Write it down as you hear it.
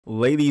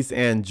Ladies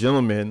and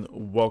gentlemen,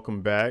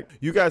 welcome back.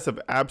 You guys have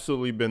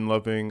absolutely been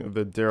loving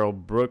the Darrell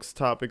Brooks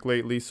topic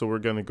lately, so we're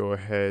going to go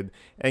ahead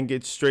and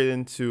get straight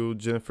into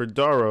Jennifer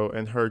Dorow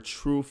and her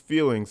true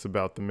feelings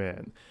about the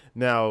man.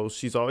 Now,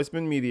 she's always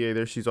been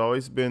mediator. She's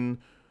always been,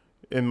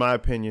 in my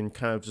opinion,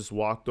 kind of just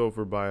walked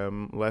over by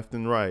him left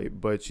and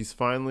right, but she's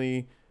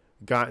finally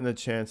gotten a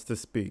chance to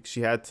speak. She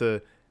had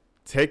to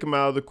take him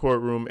out of the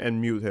courtroom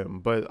and mute him.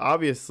 But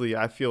obviously,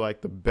 I feel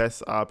like the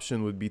best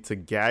option would be to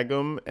gag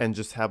him and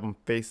just have him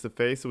face to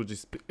face.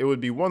 It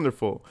would be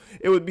wonderful.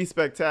 It would be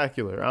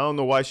spectacular. I don't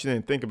know why she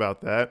didn't think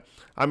about that.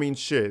 I mean,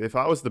 shit, if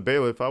I was the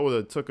bailiff, I would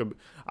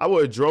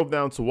have drove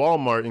down to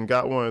Walmart and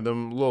got one of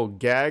them little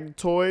gag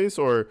toys,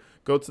 or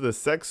go to the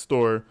sex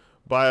store,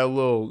 buy a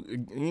little,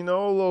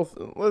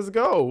 let's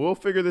go. We'll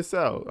figure this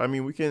out. I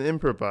mean, we can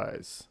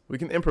improvise. We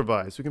can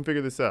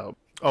figure this out.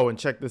 Oh, and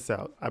check this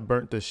out. I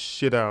burnt the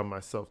shit out of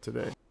myself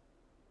today.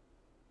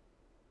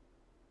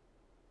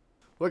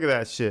 Look at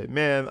that shit.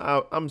 Man,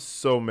 I'm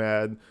so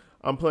mad.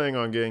 I'm planning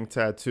on getting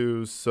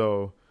tattoos,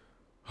 so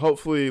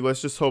hopefully,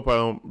 let's just hope I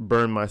don't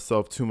burn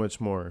myself too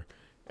much more.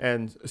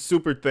 And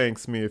super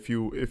thanks me if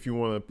you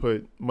want to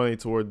put money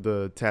toward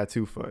the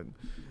tattoo fund.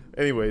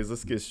 Anyways,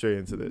 let's get straight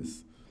into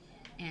this.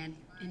 And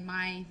in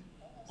my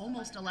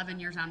almost 11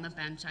 years on the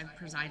bench, I've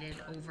presided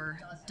over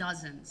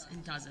dozens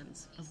and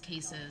dozens of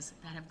cases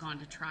that have gone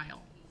to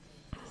trial.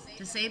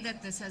 To say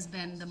that this has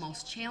been the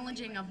most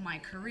challenging of my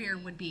career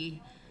would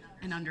be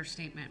an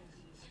understatement.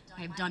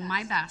 I have done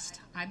my best,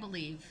 I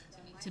believe,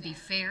 to be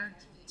fair,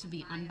 to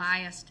be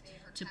unbiased,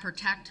 to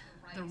protect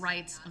the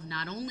rights of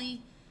not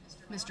only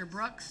Mr.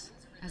 Brooks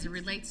as it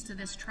relates to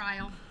this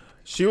trial.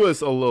 She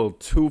was a little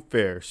too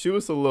fair. She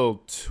was a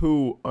little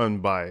too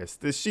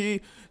unbiased. She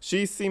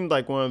seemed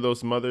like one of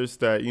those mothers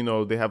that,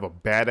 they have a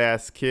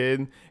badass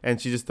kid and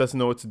she just doesn't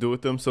know what to do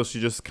with them. So she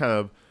just kind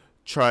of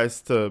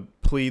tries to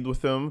plead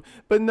with him.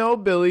 But no,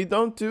 Billy,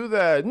 don't do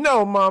that.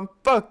 No, Mom,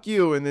 fuck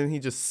you. And then he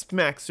just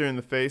smacks her in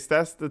the face.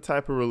 That's the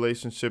type of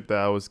relationship that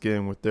I was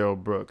getting with Darrell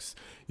Brooks.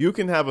 You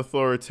can have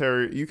authority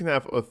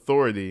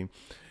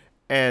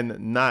and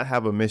not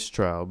have a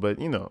mistrial. But,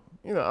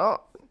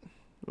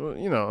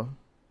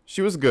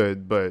 she was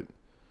good, but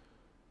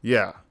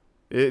yeah,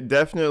 it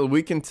definitely,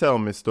 we can tell,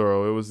 Miss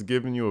Dorow, it was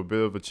giving you a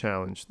bit of a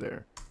challenge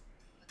there.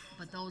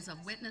 But those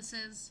of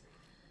witnesses,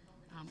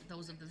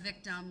 those of the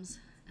victims,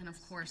 and of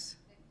course...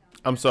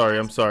 I'm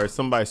sorry.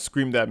 Somebody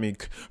screamed at me.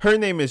 Her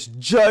name is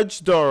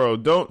Judge Dorow.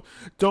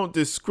 Don't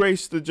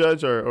disgrace the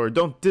judge or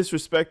don't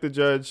disrespect the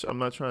judge. I'm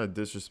not trying to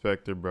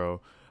disrespect her, bro.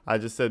 I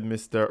just said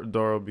Miss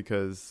Dorow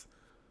because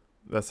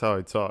that's how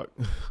I talk.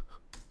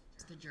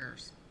 It's the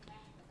jurors.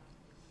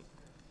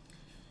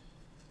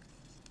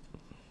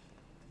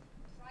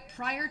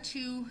 Prior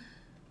to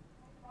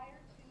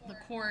the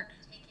court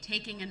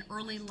taking an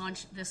early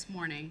lunch this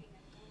morning,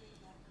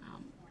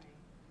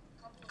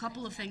 a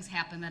couple of things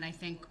happened that I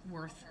think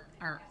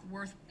are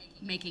worth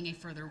making a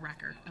further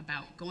record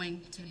about.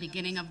 Going to the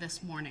beginning of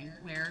this morning,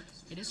 where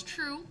it is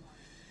true,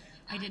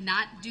 I did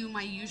not do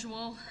my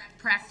usual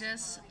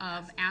practice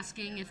of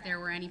asking if there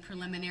were any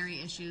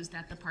preliminary issues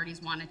that the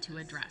parties wanted to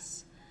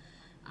address.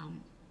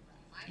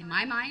 In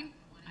my mind,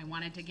 I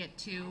wanted to get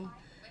to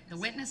the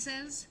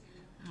witnesses.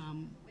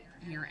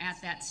 We were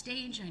at that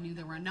stage. I knew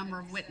there were a number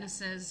of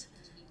witnesses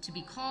to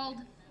be called,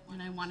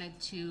 and I wanted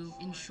to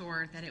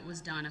ensure that it was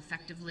done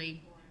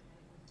effectively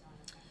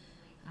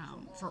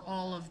for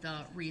all of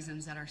the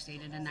reasons that are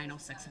stated in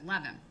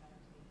 906.11.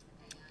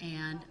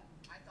 And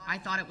I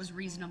thought it was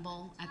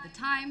reasonable at the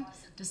time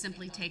to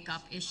simply take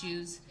up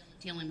issues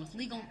dealing with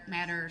legal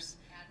matters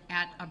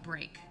at a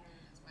break.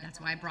 That's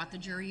why I brought the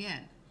jury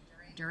in.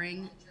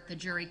 During the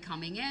jury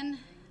coming in,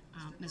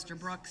 Mr.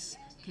 Brooks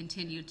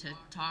continued to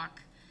talk,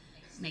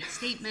 make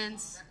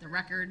statements. The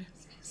record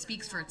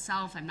speaks for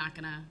itself. I'm not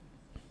going to,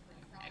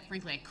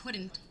 frankly, I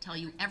couldn't tell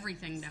you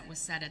everything that was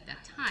said at that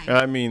time.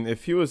 I mean,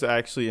 if he was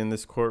actually in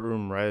this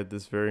courtroom right at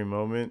this very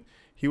moment,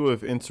 he would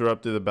have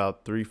interrupted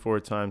about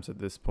 3-4 times at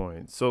this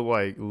point. So,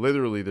 like,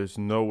 literally, there's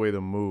no way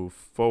to move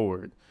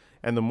forward.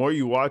 And the more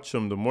you watch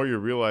him, the more you're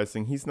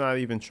realizing he's not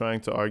even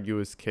trying to argue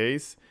his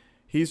case.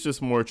 He's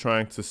just more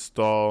trying to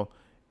stall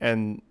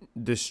and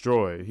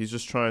destroy. He's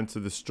just trying to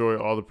destroy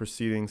all the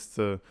proceedings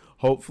to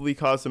hopefully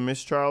cause a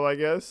mistrial, I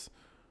guess.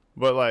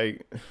 But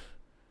like,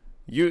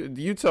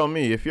 you tell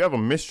me, if you have a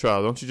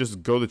mistrial, don't you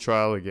just go to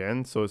trial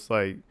again? So it's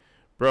like,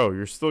 bro,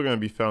 you're still going to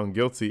be found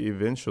guilty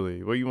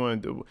eventually. What you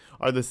want to do?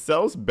 Are the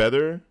cells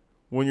better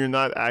when you're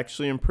not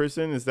actually in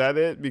prison? Is that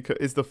it? Because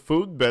is the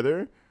food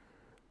better?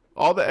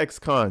 All the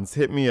ex-cons,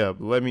 hit me up.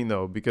 Let me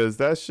know, because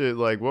that shit,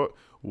 like, what?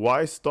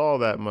 Why stall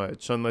that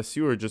much unless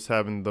you were just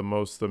having the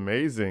most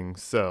amazing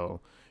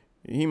cell?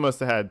 He must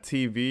have had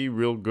TV,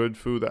 real good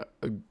food,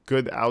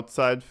 good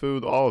outside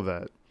food, all of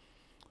that.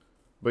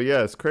 But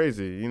yeah, it's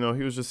crazy. He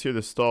was just here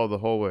to stall the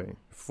whole way,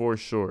 for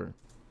sure.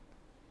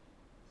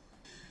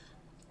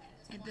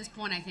 At this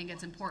point, I think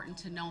it's important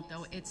to note,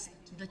 though, it's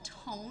the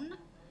tone,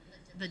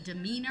 the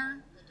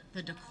demeanor,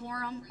 the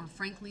decorum, or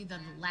frankly, the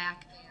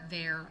lack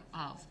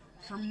thereof,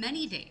 for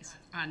many days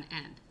on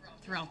end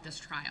throughout this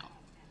trial.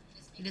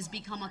 it has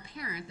become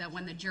apparent that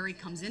when the jury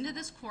comes into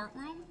this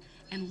courtroom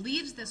and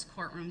leaves this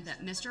courtroom,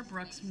 that Mr.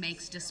 Brooks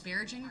makes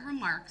disparaging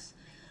remarks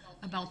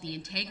about the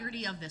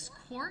integrity of this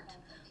court,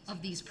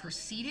 of these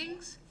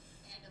proceedings,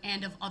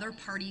 and of other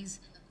parties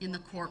in the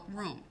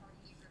courtroom.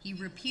 He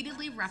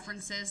repeatedly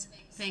references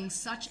things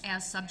such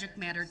as subject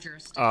matter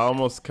jurisdiction. I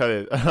almost cut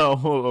it.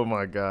 Oh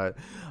my God.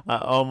 I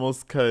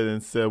almost cut it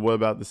and said, what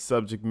about the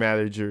subject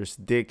matter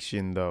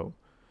jurisdiction, though?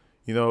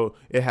 You know,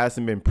 it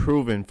hasn't been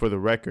proven for the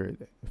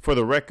record. For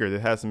the record,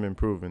 it hasn't been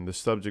proven, the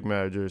subject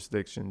matter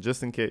jurisdiction.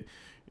 Just in case,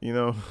 you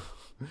know,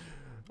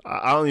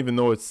 I don't even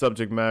know what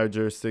subject matter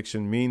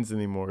jurisdiction means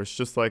anymore. It's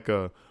just like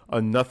a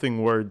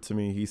nothing word to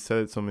me. He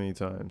said it so many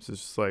times.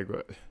 It's just like,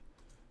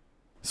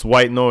 it's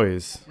white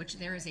noise. Which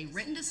there is a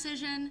written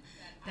decision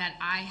that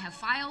I have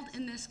filed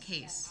in this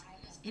case.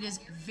 It is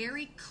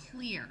very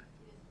clear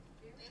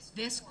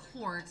this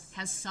court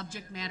has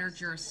subject matter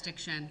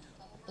jurisdiction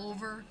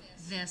over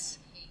this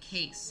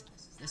case.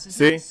 This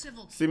is not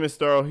civil. See, Miss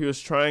Darrell, he was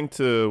trying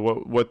to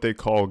what they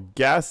call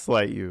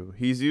gaslight you.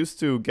 He's used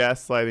to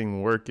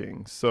gaslighting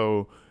working.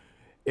 So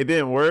it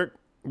didn't work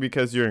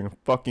because you're in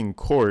fucking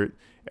court.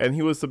 And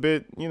he was a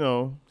bit, he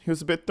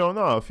was a bit thrown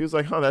off. He was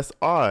like, that's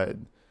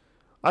odd.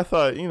 I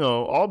thought,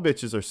 all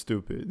bitches are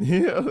stupid.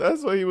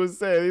 That's what he was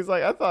saying. He's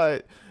like, I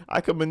thought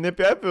I could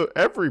manipulate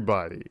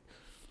everybody.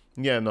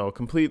 Yeah, no,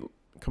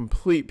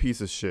 complete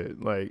piece of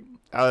shit. Like,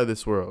 out of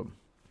this world.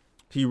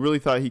 He really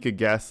thought he could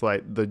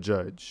gaslight the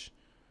judge.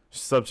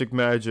 Subject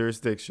matter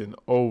jurisdiction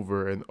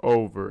over and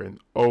over and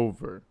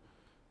over.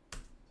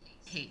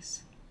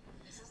 Case.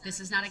 This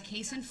is not a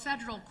case in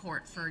federal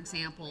court, for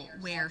example,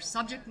 where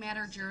subject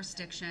matter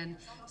jurisdiction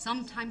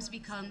sometimes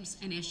becomes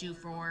an issue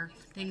for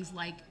things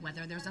like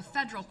whether there's a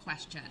federal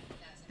question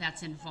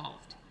that's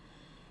involved.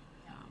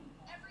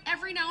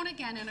 Every now and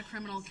again in a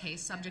criminal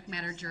case, subject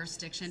matter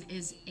jurisdiction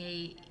is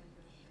a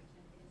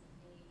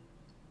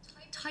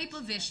type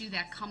of issue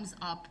that comes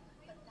up,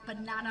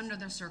 but not under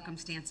the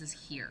circumstances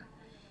here.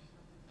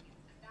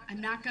 I'm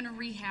not going to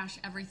rehash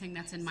everything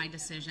that's in my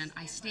decision.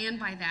 I stand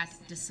by that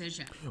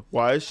decision.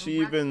 Why is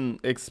she even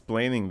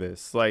explaining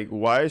this? Like,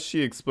 why is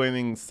she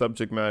explaining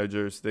subject matter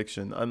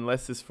jurisdiction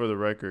unless it's for the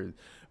record?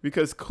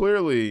 Because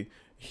clearly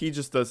he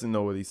just doesn't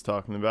know what he's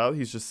talking about.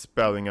 He's just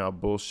spouting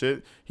out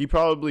bullshit. He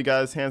probably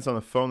got his hands on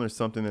a phone or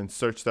something and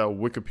searched out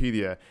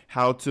Wikipedia,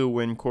 how to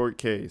win court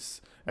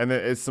case. And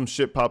then some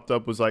shit popped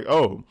up, was like,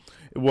 oh,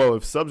 well,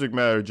 if subject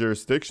matter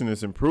jurisdiction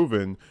isn't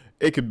proven,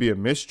 it could be a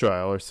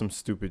mistrial or some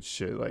stupid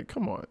shit. Like,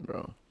 come on,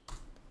 bro. The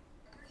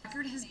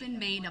record has been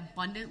made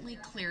abundantly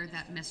clear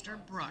that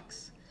Mr.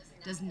 Brooks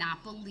does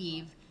not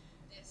believe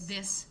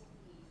this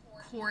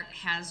court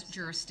has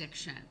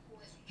jurisdiction.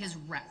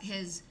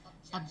 His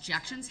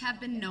objections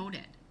have been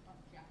noted,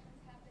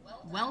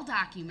 well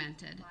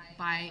documented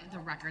by the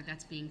record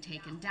that's being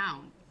taken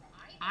down.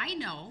 I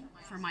know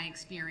from my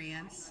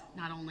experience,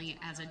 not only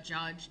as a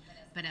judge,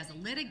 but as a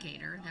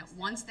litigator, that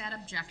once that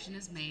objection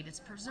is made, it's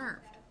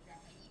preserved.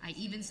 I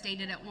even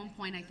stated at one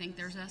point, I think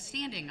there's a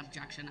standing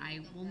objection. I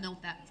will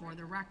note that for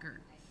the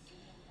record.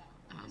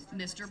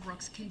 Mr.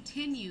 Brooks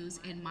continues,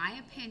 in my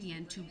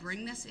opinion, to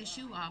bring this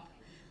issue up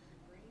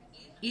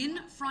in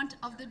front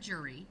of the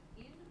jury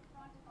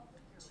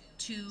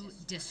to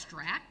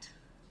distract,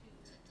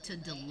 to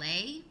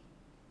delay,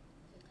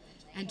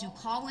 and to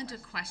call into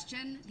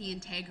question the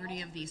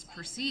integrity of these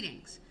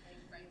proceedings.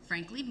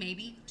 Frankly,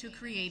 maybe to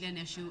create an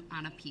issue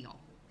on appeal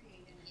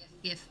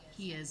if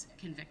he is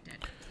convicted.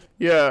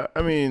 Yeah,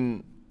 I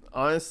mean,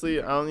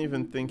 honestly, I don't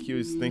even think he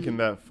was thinking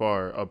that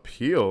far.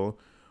 Appeal?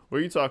 What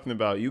are you talking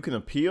about? You can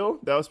appeal?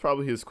 That was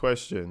probably his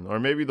question. Or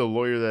maybe the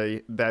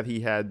lawyer that he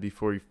had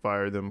before he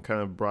fired him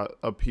kind of brought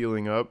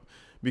appealing up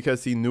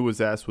because he knew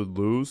his ass would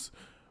lose.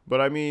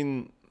 But I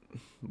mean,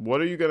 what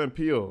are you going to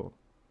appeal?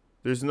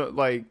 There's no,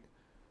 like,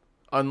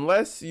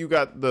 unless you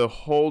got the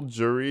whole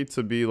jury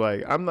to be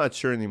like, I'm not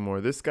sure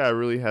anymore. This guy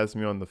really has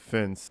me on the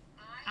fence.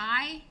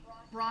 I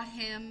brought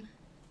him,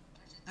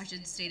 I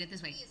should state it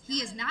this way.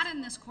 He is not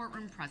in this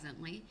courtroom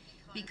presently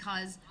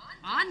because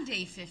on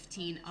day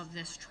 15 of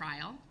this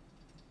trial,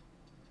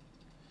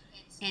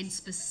 and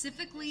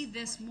specifically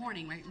this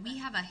morning, right, we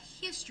have a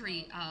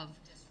history of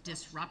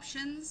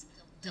disruptions,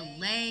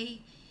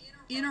 delay,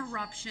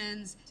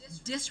 interruptions,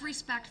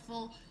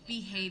 disrespectful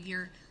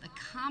behavior, the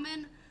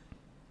common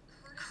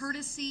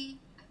courtesy,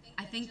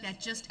 I think that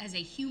just as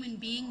a human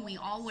being we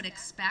all would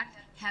expect,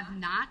 have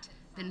not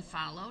been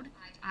followed.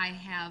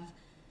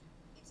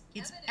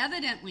 It's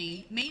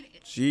evidently made...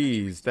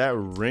 Jeez, that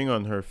ring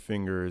on her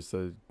finger is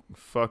a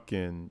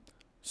fucking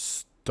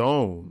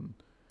stone.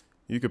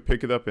 You could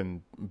pick it up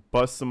and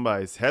bust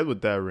somebody's head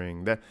with that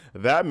ring.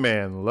 That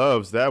man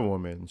loves that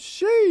woman.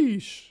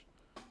 Sheesh.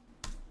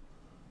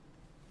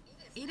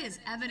 It is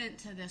evident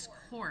to this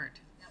court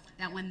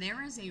that when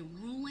there is a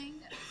ruling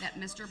that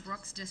Mr.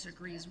 Brooks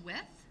disagrees with,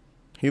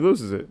 he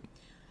loses it.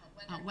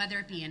 Whether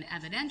it be an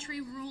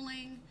evidentiary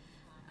ruling,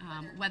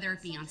 whether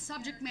it be on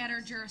subject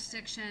matter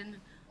jurisdiction,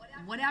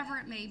 whatever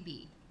it may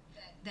be,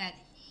 that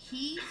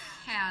he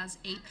has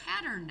a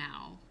pattern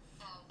now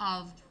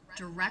of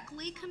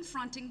directly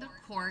confronting the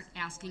court,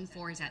 asking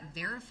for, is that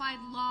verified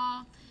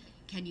law?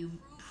 Can you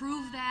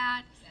prove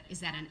that? Is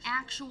that an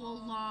actual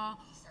law?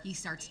 He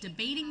starts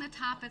debating the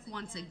topic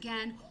once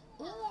again,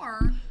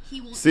 or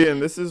he will... See,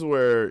 and this is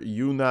where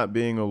you not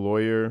being a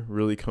lawyer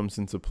really comes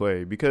into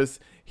play, because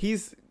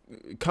he's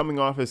coming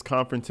off as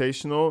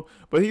confrontational,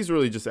 but he's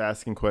really just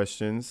asking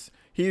questions.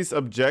 He's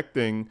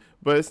objecting,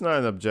 but it's not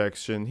an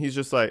objection. He's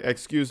just like,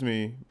 excuse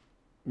me,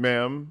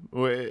 ma'am.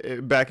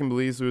 Back in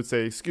Belize, we would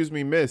say, excuse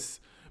me, miss.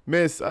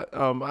 Miss, I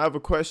have a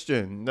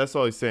question. That's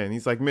all he's saying.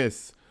 He's like,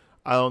 miss,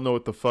 I don't know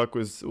what the fuck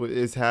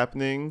is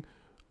happening.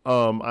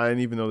 I didn't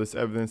even know this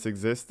evidence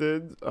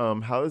existed.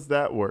 How does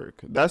that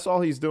work? That's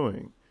all he's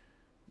doing.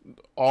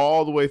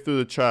 All the way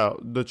through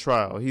the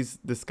trial, he's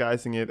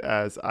disguising it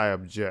as I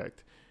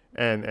object.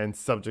 And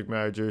subject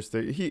matter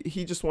jurisdiction.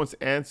 He just wants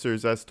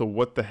answers as to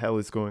what the hell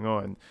is going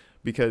on,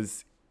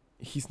 because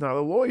he's not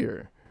a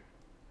lawyer.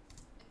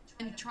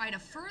 And try to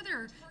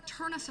further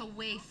turn us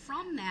away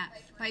from that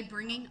by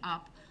bringing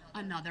up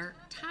another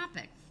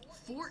topic.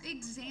 For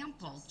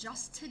example,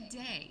 just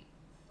today,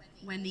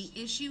 when the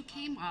issue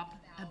came up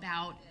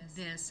about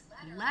this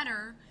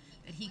letter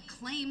that he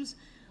claims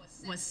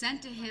was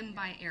sent to him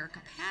by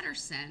Erica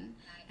Patterson,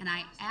 and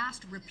I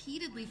asked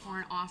repeatedly for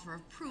an offer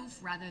of proof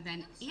rather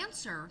than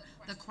answer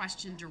the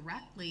question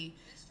directly,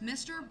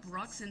 Mr.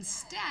 Brooks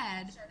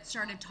instead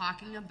started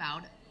talking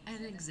about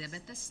an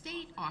exhibit the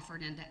state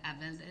offered into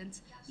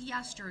evidence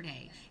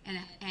yesterday.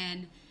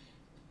 And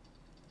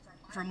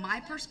from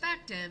my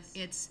perspective,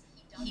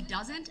 he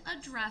doesn't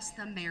address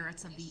the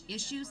merits of the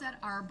issues that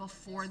are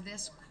before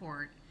this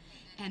court,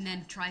 and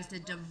then tries to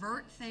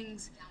divert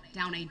things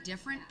down a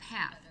different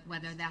path,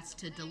 whether that's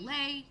to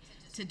delay,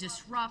 to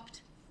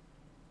disrupt,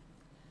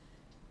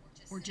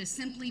 or just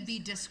simply be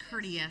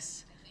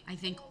discourteous. I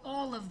think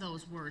all of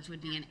those words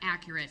would be an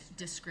accurate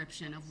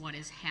description of what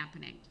is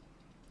happening.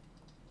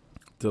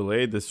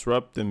 Delay,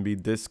 disrupt, and be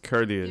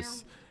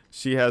discourteous.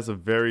 She has a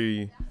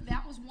very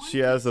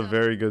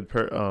good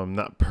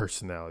not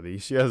personality.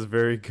 She has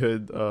very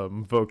good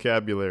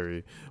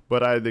vocabulary,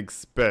 but I'd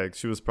expect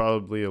she was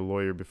probably a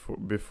lawyer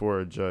before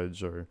a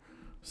judge or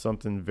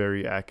something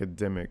very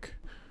academic.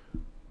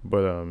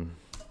 But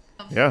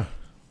yeah,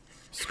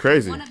 it's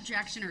crazy. One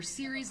objection or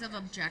series of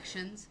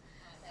objections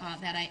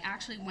that I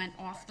actually went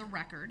off the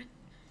record.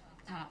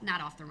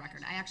 Not off the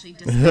record. I actually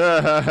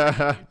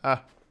discussed.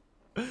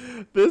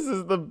 This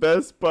is the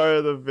best part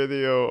of the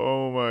video.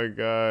 Oh my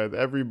God.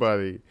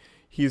 Everybody,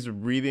 he's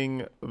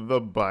reading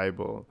the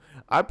Bible.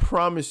 I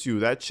promise you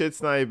that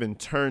shit's not even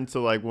turned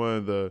to like one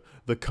of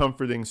the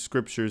comforting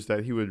scriptures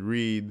that he would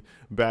read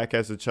back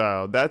as a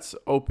child. That's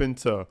open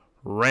to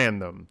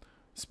random.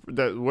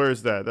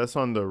 Where's that? That's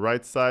on the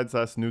right side. So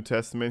that's New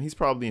Testament. He's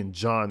probably in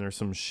John or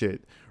some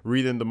shit,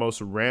 reading the most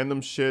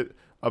random shit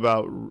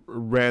about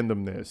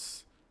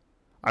randomness.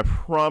 I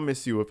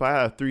promise you, if I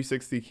had a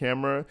 360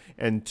 camera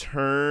and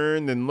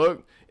turned and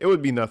looked, it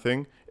would be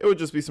nothing. It would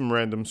just be some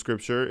random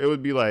scripture. It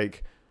would be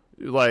like,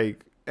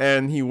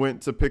 and he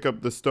went to pick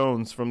up the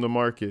stones from the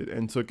market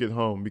and took it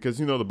home. Because,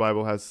 you know, the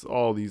Bible has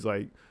all these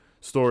like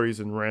stories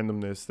and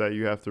randomness that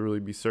you have to really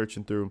be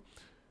searching through.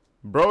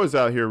 Bro is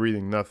out here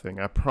reading nothing.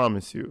 I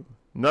promise you.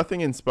 Nothing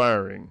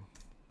inspiring.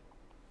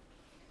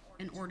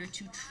 In order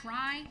to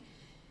try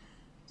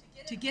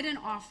to get an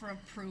offer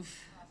of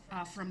proof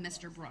from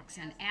Mr. Brooks.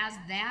 And as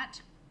that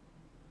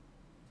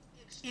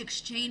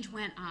exchange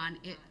went on,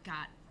 it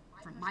got,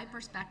 from my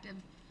perspective,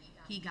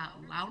 he got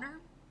louder,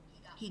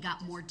 he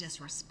got more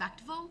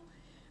disrespectful.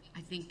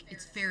 I think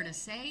it's fair to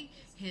say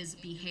his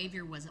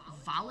behavior was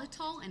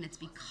volatile, and it's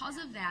because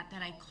of that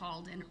that I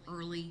called an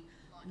early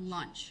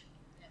lunch.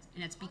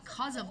 And it's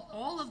because of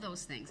all of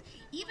those things.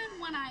 Even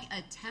when I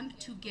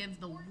attempt to give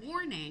the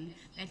warning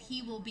that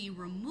he will be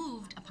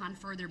removed upon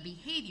further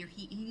behavior,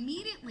 he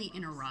immediately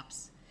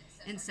interrupts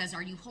and says,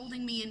 are you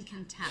holding me in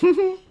contempt?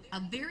 A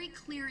very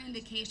clear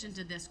indication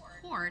to this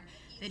court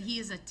that he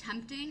is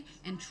attempting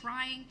and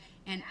trying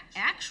and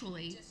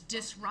actually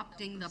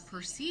disrupting the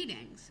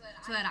proceedings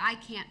so that I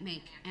can't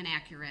make an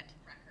accurate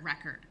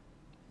record.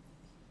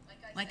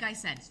 Like I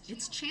said,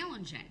 it's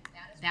challenging.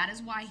 That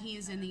is why he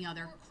is in the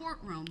other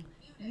courtroom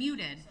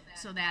muted,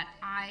 so that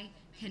I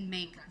can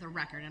make the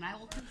record, and I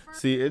will confirm.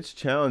 See, it's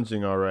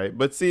challenging, all right.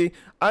 But see,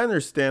 I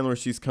understand where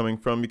she's coming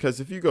from, because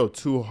if you go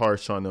too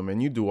harsh on him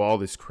and you do all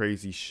this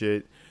crazy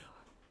shit,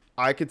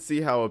 I could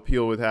see how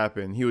appeal would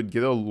happen. He would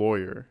get a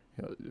lawyer.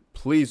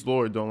 Please,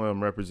 Lord, don't let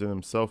him represent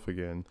himself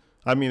again.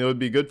 I mean, it would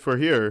be good for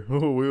here.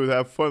 We would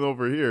have fun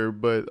over here,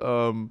 but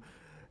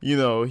you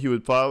know, he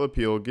would file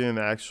appeal, get an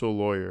actual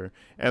lawyer,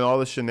 and all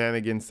the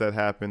shenanigans that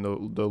happened,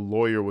 the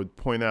lawyer would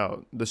point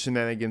out the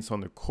shenanigans on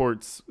the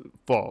court's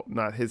fault,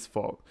 not his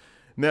fault.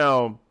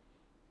 Now,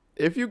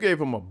 if you gave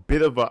him a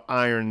bit of an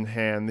iron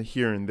hand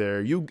here and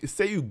there, you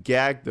say you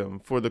gagged him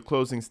for the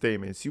closing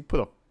statements, you put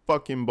a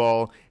fucking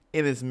ball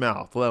in his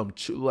mouth, let him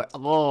chew,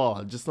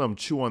 just let him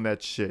chew on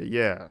that shit.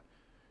 Yeah,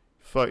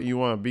 fuck, you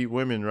want to beat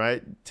women,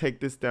 right? Take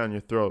this down your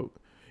throat.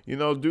 You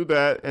know, do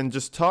that and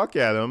just talk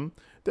at him.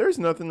 There's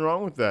nothing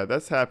wrong with that.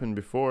 That's happened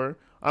before.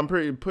 I'm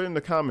pretty put in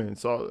the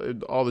comments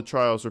all the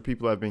trials where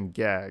people have been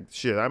gagged.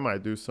 Shit, I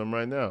might do some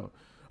right now.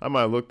 I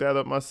might look that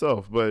up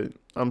myself, but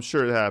I'm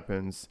sure it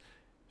happens.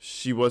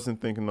 She wasn't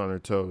thinking on her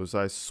toes.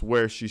 I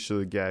swear she should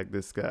have gagged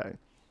this guy.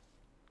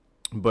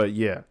 But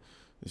yeah,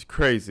 it's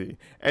crazy.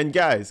 And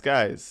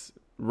guys,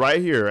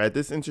 right here at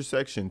this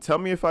intersection, tell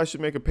me if I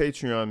should make a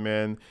Patreon,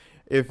 man.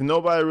 If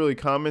nobody really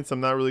comments, I'm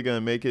not really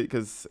gonna make it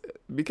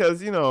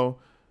because you know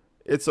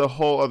it's a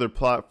whole other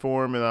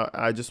platform, and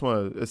I just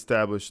want to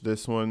establish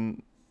this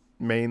one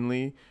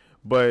mainly.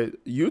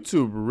 But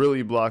YouTube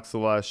really blocks a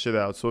lot of shit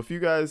out. So if you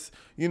guys,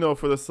 you know,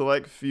 for the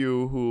select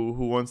few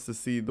who wants to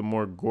see the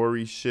more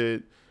gory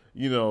shit,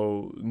 you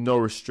know, no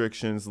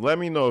restrictions, let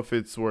me know if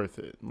it's worth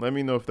it. Let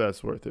me know if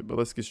that's worth it. But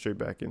let's get straight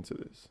back into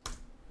this.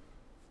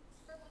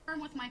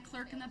 With my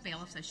clerk and the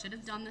bailiffs, I should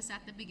have done this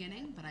at the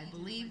beginning, but I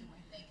believe,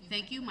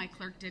 thank you, my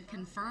clerk did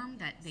confirm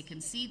that they can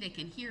see, they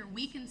can hear,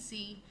 we can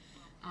see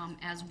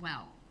as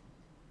well.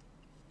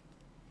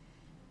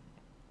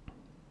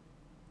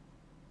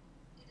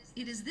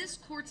 It is this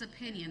court's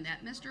opinion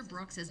that Mr.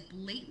 Brooks is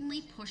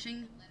blatantly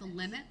pushing the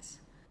limits.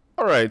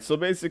 All right, so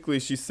basically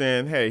she's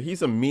saying, hey,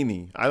 he's a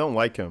meanie. I don't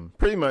like him.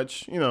 Pretty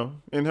much, you know,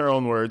 in her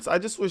own words. I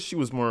just wish she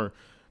was more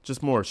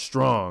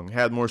strong,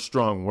 had more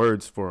strong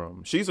words for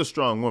him. She's a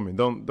strong woman.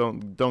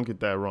 Don't get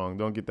that wrong.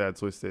 Don't get that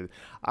twisted.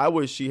 I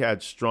wish she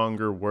had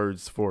stronger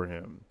words for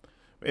him.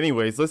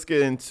 Anyways, let's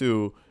get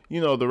into,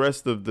 you know, the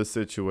rest of the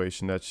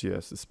situation that she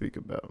has to speak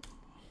about.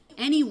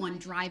 Anyone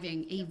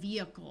driving a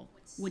vehicle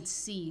would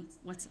see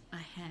what's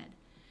ahead.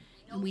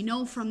 And we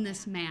know from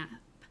this map,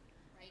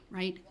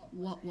 right,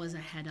 what was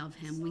ahead of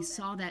him. We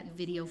saw that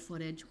video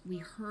footage. We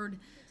heard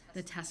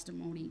the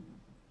testimony.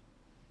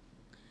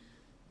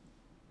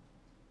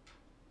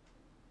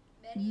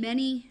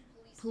 Many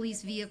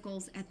police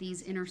vehicles at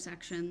these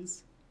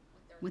intersections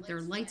with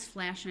their lights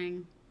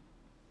flashing.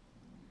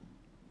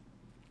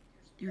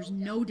 There's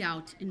no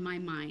doubt in my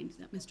mind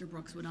that Mr.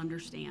 Brooks would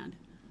understand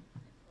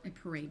a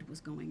parade was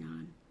going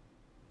on.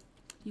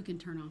 You can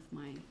turn off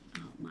my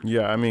monitor.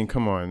 Yeah, I mean,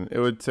 come on. It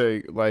would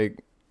take,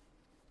 like,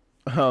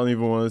 I don't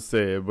even want to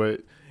say it,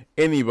 but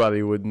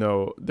anybody would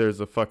know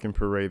there's a fucking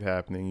parade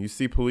happening. You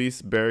see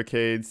police,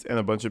 barricades, and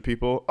a bunch of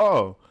people.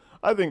 Oh,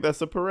 I think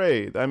that's a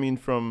parade. I mean,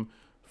 from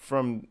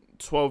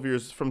 12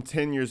 years, from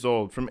 10 years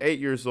old, from 8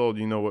 years old,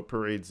 you know what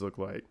parades look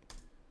like.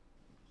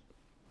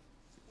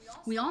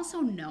 We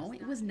also know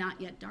it was not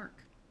yet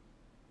dark.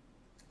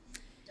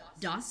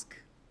 Dusk.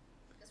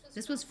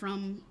 This was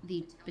from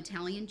the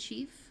battalion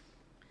chief,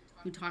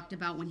 who talked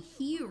about when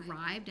he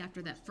arrived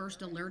after that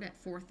first alert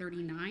at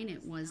 4:39,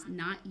 it was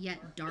not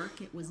yet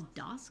dark, it was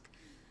dusk.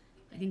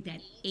 I think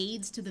that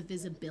aids to the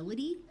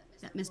visibility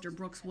that Mr.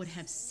 Brooks would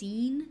have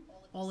seen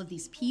all of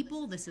these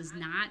people. This is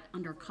not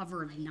under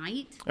cover of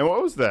night. And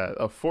what was that?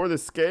 A Ford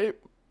Escape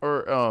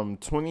or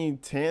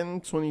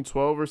 2010,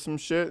 2012 or some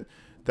shit?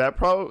 That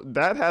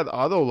had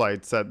auto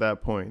lights at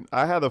that point.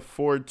 I had a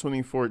Ford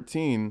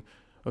 2014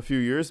 a few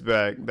years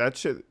back. That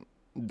shit,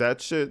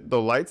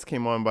 the lights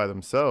came on by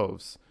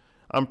themselves.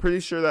 I'm pretty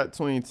sure that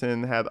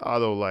 2010 had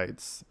auto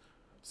lights.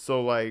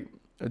 So, like,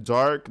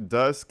 dark,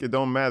 dusk, it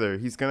don't matter.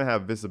 He's going to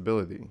have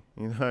visibility.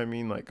 You know what I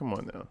mean? Like, come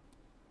on now.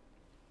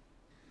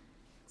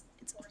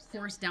 It's, of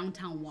course,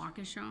 downtown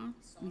Waukesha.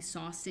 We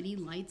saw city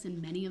lights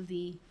and many of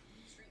the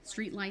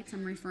street lights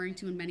I'm referring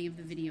to in many of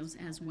the videos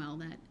as well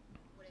that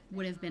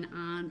would have been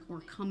on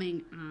or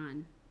coming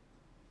on.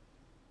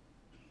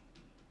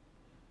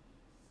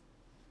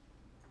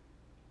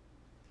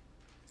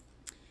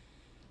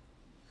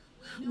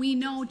 We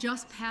know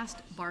just past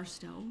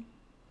Barstow,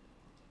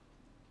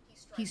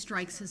 he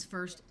strikes his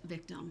first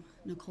victim,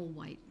 Nicole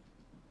White.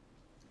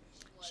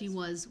 She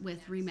was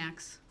with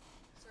Remax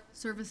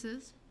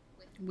Services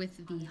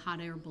with the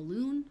hot air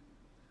balloon.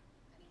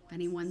 If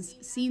anyone's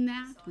seen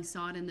that, we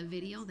saw it in the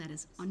video. That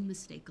is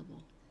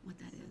unmistakable what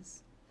that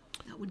is.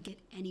 That would get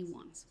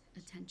anyone's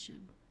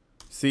attention.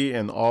 See,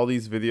 in all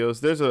these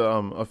videos, there's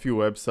a few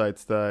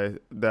websites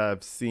that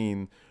I've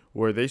seen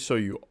where they show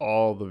you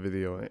all the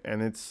video,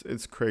 and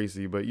it's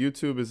crazy, but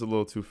YouTube is a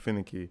little too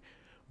finicky.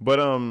 But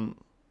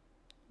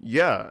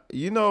yeah,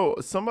 you know,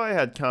 somebody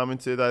had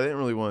commented, I didn't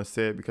really want to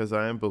say it because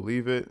I didn't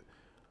believe it,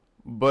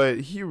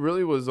 but he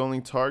really was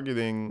only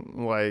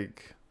targeting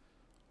like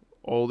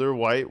older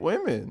white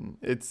women,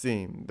 it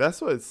seemed. That's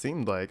what it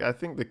seemed like. I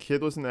think the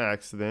kid was in an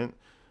accident.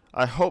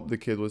 I hope the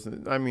kid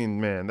wasn't. I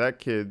mean, man, that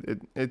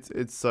kid,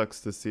 it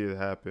sucks to see it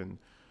happen.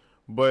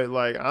 But,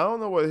 like, I don't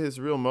know what his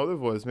real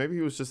motive was. Maybe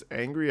he was just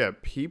angry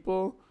at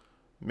people.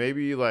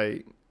 Maybe,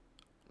 like,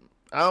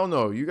 I don't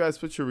know. You guys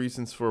put your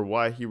reasons for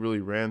why he really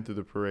ran through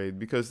the parade.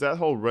 Because that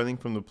whole running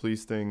from the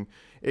police thing,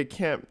 it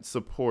can't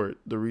support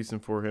the reason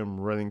for him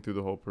running through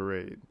the whole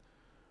parade.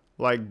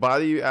 Like,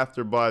 body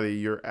after body,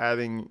 you're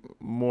adding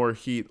more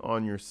heat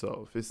on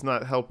yourself. It's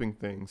not helping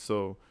things.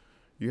 So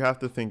you have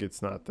to think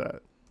it's not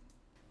that.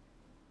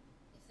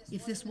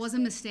 If this was a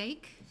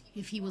mistake,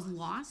 if he was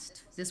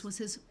lost, this was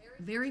his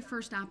very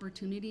first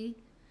opportunity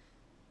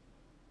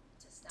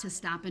to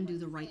stop and do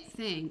the right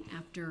thing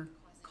after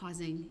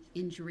causing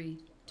injury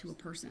to a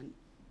person.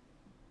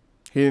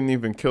 He didn't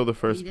even kill the He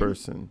first didn't.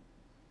 person.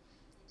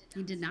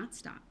 He did not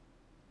stop.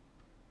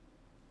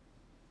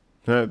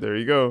 There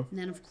you go. And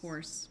then, of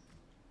course,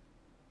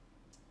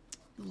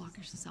 the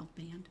Walkers to South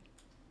Band.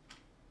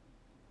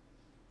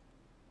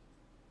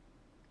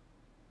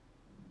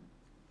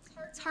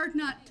 It's hard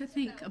not to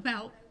think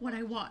about what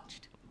I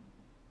watched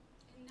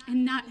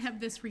and not have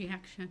this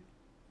reaction.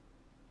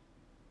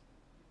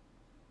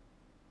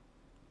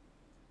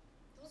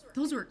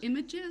 Those were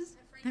images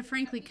that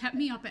frankly kept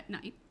me up at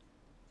night,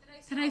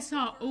 that I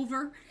saw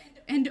over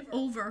and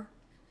over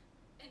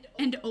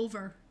and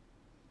over.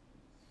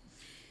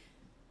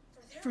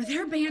 For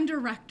their band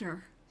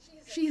director,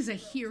 she is a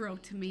hero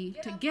to me,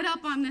 to get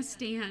up on the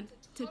stand,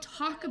 to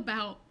talk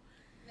about,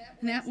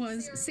 and that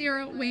was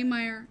Sarah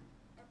Waymeyer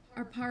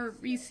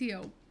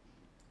Aparicio,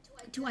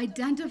 to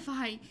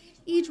identify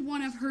each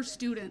one of her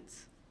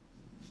students,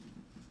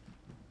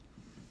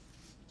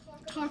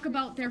 talk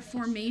about their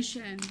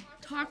formation,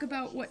 talk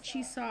about what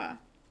she saw.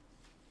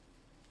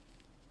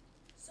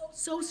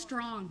 So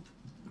strong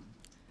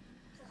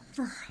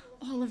for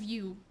all of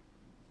you.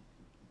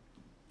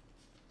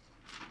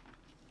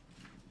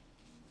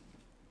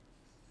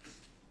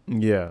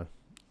 Yeah.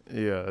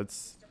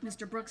 It's.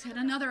 Mr. Brooks had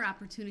another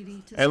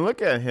opportunity to. And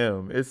look at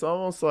him. It's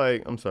almost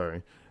like, I'm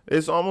sorry.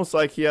 It's almost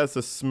like he has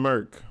a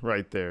smirk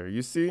right there.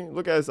 You see?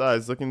 Look at his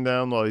eyes looking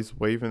down while he's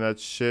waving that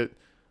shit,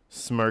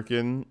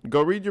 smirking.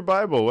 Go read your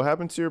Bible. What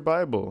happened to your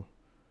Bible?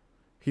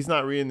 He's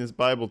not reading his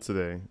Bible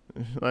today.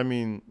 I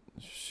mean,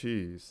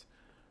 jeez.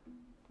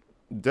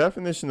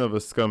 Definition of a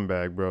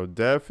scumbag, bro.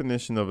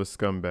 Definition of a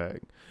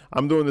scumbag.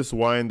 I'm doing this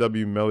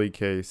YNW Melly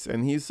case,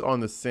 and he's on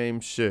the same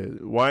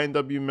shit.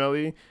 YNW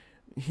Melly,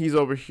 he's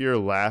over here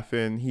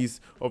laughing. He's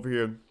over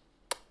here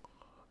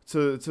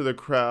to the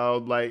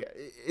crowd. Like,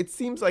 it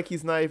seems like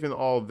he's not even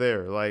all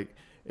there. Like,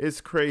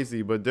 it's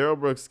crazy. But Darrell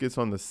Brooks gets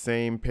on the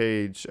same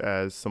page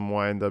as some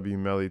YNW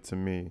Melly to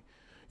me.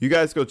 You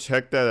guys go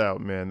check that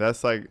out, man.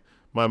 That's like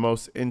my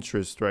most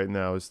interest right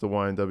now is the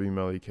YNW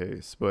Melly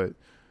case. But,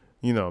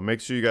 you know,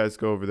 make sure you guys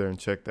go over there and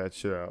check that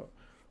shit out.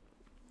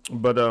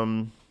 But,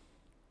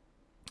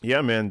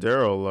 yeah, man,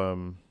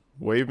 Darrell,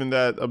 waving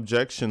that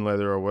objection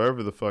letter or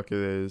whatever the fuck it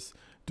is,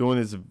 doing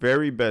his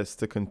very best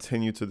to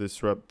continue to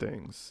disrupt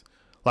things.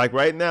 Like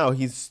right now,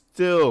 he's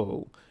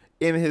still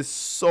in his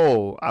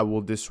soul. I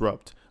will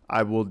disrupt.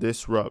 I will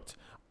disrupt.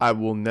 I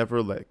will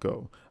never let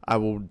go. I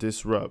will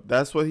disrupt.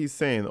 That's what he's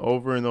saying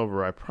over and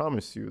over. I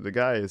promise you, the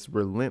guy is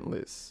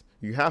relentless.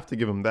 You have to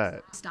give him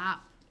that.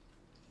 Stop.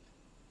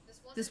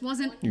 This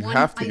wasn't You one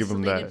have to give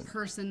him isolated that.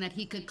 person that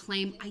he could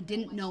claim, I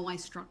didn't know I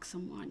struck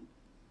someone.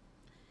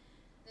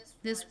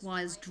 This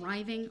was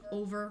driving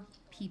over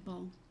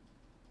people.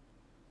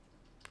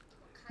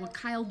 What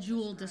Kyle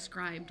Jewell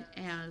described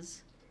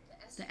as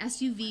the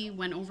SUV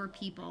went over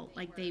people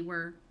like they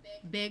were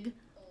big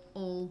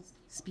old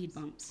speed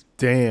bumps.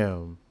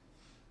 Damn.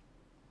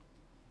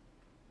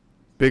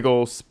 Big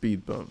old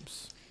speed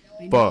bumps.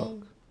 I Fuck.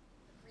 know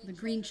the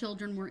Green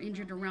children were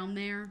injured around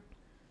there.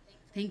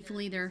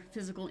 Thankfully, their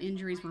physical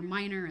injuries were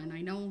minor, and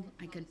I know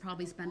I could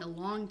probably spend a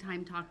long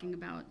time talking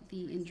about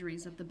the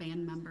injuries of the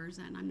band members,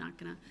 and I'm not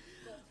going to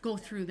go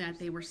through that.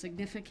 They were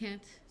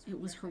significant.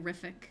 It was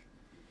horrific.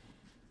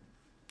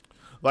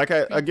 Like,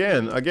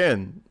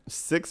 again,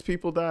 6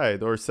 people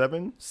died, or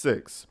 7?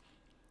 6.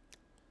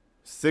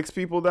 6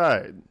 people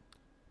died.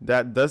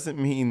 That doesn't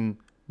mean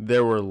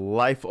there were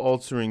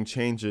life-altering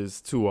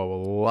changes to a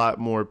lot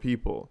more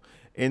people.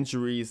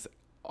 Injuries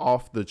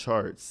off the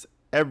charts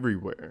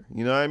everywhere.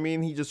 You know what I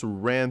mean? He just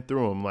ran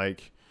through them.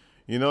 Like,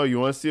 you know, you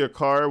want to see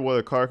what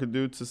a car could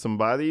do to some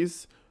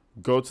bodies?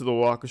 Go to the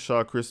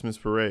Waukesha Christmas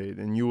Parade,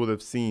 and you would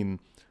have seen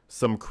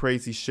some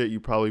crazy shit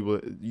you've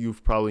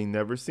probably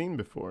never seen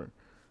before.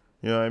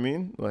 You know what I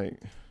mean? Like,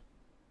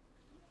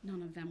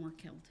 None of them were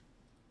killed.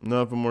 none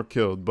of them were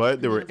killed,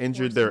 but they And were of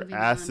injured course, their moving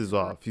on asses to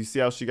off. You see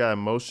how she got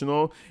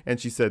emotional and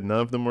she said none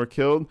of them were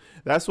killed?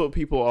 That's what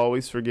people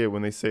always forget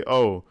when they say,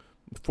 oh,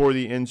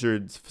 40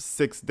 injured,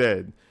 6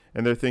 dead.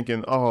 And they're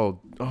thinking, oh,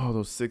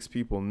 those 6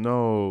 people.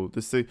 No,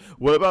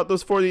 what about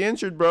those 40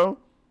 injured, bro?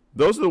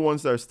 Those are the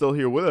ones that are still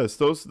here with us.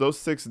 Those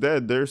 6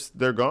 dead,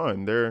 they're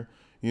gone. They're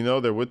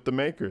with the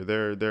maker.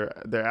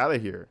 They're out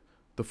of here.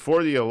 The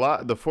 40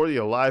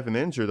 alive and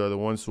injured are the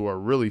ones who are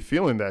really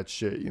feeling that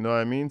shit. You know what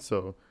I mean?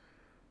 So,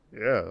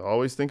 yeah,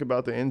 always think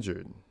about the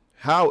injured.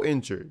 How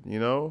injured, you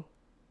know?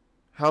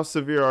 How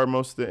severe are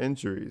most of the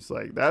injuries?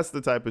 Like, that's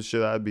the type of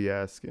shit I'd be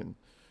asking.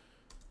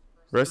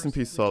 Rest in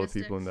peace to all the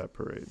people in that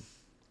parade.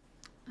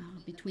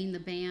 Between the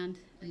band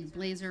and the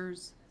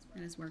Blazers,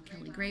 that is where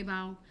Kelly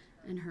Graybow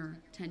and her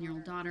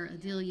 10-year-old daughter,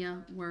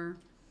 Adelia, were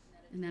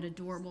in that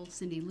adorable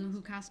Cindy Lou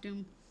Who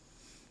costume.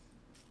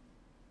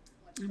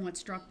 And what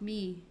struck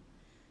me,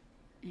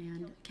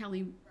 and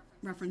Kelly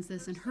referenced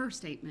this in her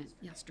statement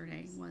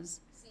yesterday, was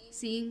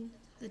seeing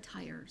the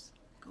tires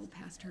go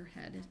past her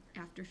head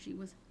after she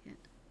was hit.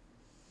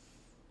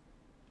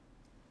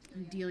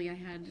 Adelia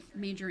had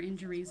major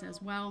injuries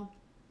as well.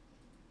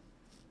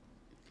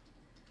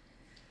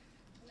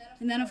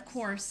 And then, of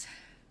course,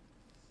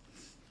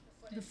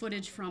 the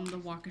footage from the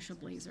Waukesha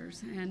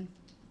Blazers. And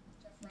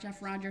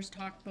Jeff Rogers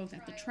talked both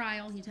at the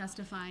trial, he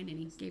testified, and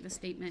he gave a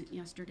statement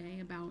yesterday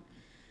about,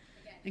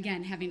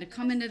 again, having to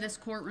come into this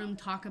courtroom,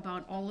 talk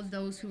about all of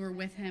those who were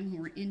with him, who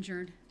were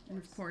injured, and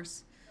of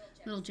course,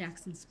 little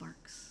Jackson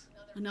Sparks.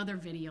 Another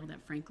video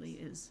that frankly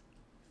is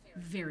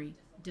very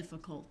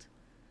difficult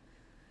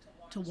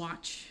to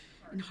watch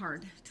and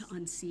hard to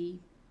unsee.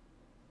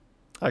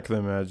 I can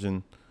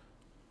imagine.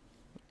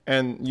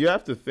 And you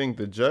have to think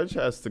the judge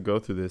has to go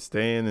through this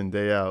day in and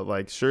day out.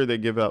 Like, sure, they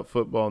give out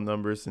football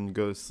numbers and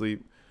go to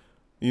sleep,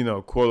 you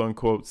know, quote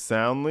unquote,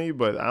 soundly,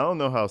 but I don't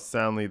know how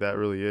soundly that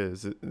really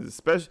is.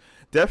 Especially,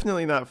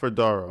 definitely not for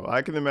Dorow.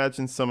 I can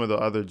imagine some of the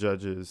other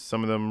judges,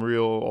 some of them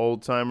real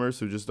old timers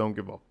who just don't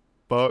give a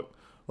fuck.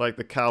 Like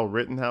the Kyle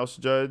Rittenhouse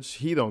judge,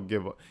 he don't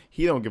give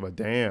a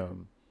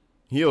damn.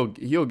 He'll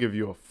give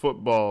you a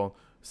football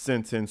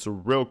sentence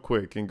real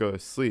quick and go to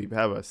sleep.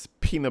 Have a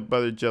peanut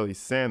butter jelly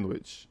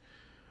sandwich.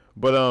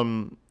 But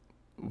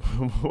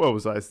what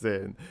was I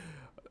saying?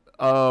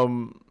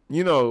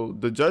 You know,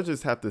 the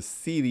judges have to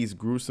see these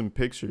gruesome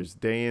pictures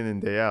day in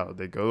and day out.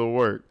 They go to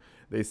work.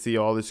 They see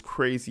all this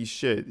crazy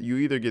shit. You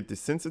either get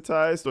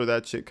desensitized or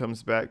that shit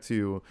comes back to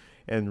you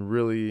and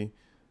really,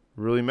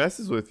 really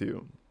messes with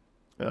you.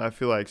 And I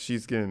feel like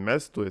she's getting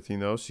messed with, you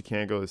know. She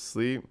can't go to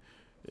sleep.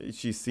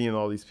 She's seeing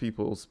all these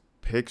people's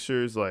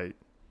pictures. Like,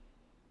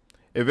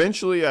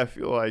 eventually I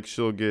feel like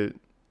she'll get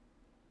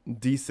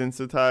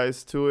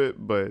desensitized to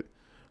it. But,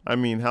 I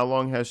mean, how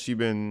long has she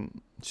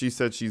been? She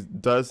said she's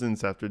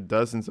dozens after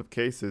dozens of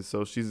cases.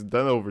 So she's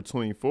done over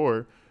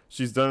 24.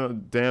 She's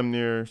done damn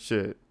near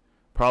shit.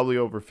 Probably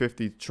over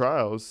 50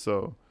 trials.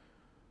 So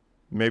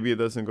maybe it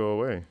doesn't go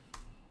away.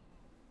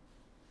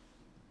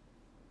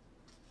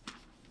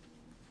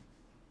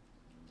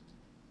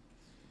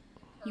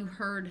 You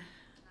heard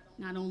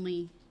not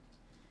only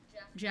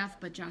Jeff,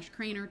 but Josh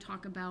Craner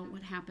talk about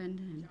what happened,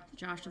 and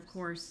Josh, of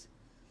course,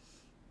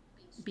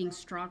 being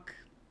struck.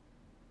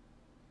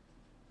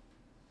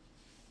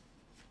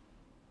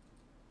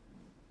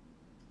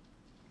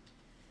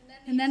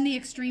 And then the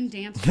extreme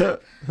dance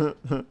group.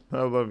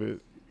 I love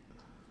it.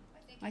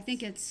 I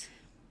think it's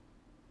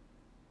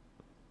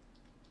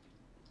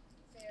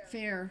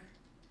fair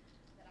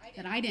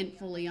that I didn't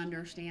fully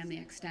understand the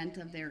extent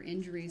of their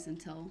injuries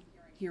until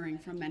hearing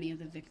from many of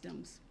the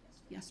victims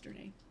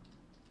yesterday.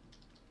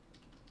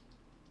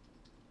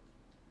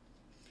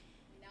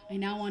 I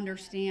now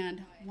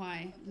understand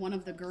why one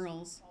of the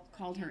girls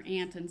called her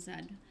aunt and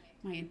said,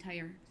 "My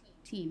entire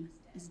team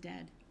is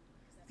dead,"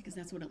 because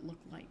that's what it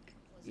looked like.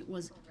 It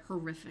was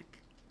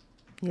horrific.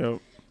 Yep.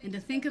 And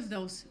to think of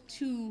those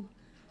two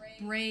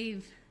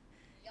brave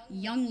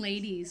young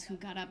ladies who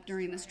got up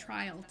during this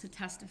trial to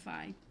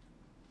testify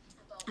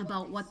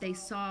about what they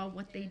saw,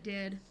 what they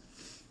did,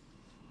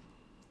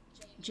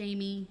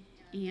 Jamie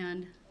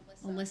and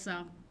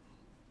Alyssa,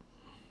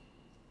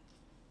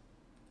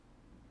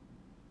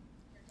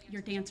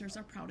 your dancers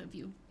are proud of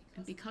you.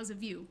 And because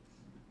of you,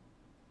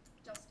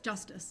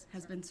 justice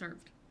has been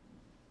served.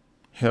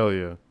 Hell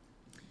yeah.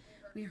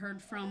 We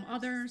heard from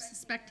others,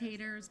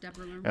 spectators,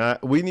 Deborah. And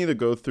we need to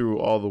go through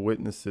all the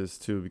witnesses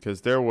too,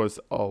 because there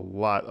was a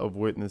lot of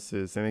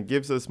witnesses, and it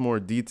gives us more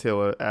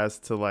detail as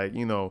to, like,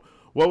 you know,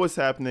 what was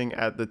happening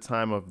at the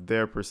time of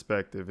their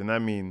perspective. And I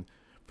mean,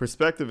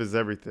 perspective is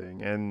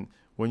everything. And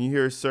when you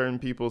hear certain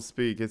people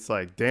speak, it's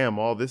like, damn,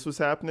 all this was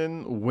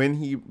happening when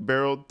he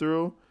barreled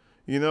through,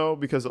 you know,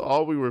 because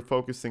all we were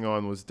focusing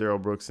on was Darrell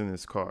Brooks in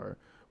his car.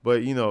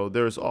 But, you know,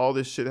 there's all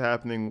this shit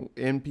happening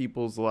in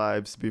people's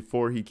lives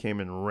before he came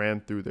and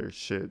ran through their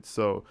shit.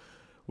 So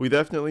we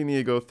definitely need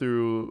to go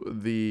through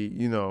the,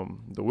 you know,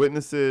 the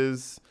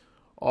witnesses,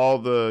 all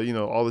the, you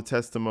know, all the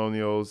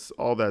testimonials,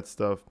 all that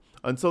stuff.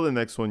 Until the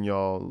next one,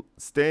 y'all,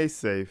 stay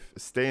safe,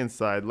 stay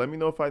inside. Let me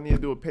know if I need to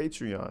do a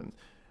Patreon.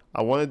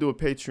 I want to do a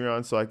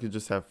Patreon so I could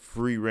just have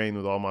free reign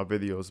with all my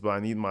videos, but I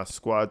need my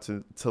squad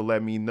to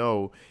let me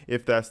know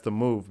if that's the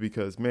move,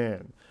 because,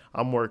 man,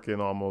 I'm working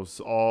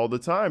almost all the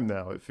time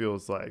now, it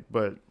feels like.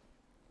 But,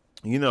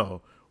 you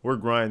know, we're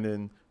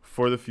grinding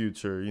for the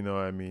future, you know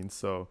what I mean?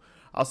 So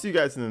I'll see you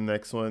guys in the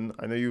next one.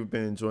 I know you've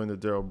been enjoying the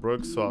Darrell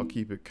Brooks, so I'll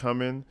keep it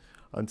coming.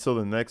 Until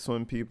the next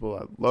one, people,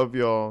 I love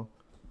y'all.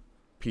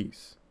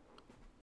 Peace.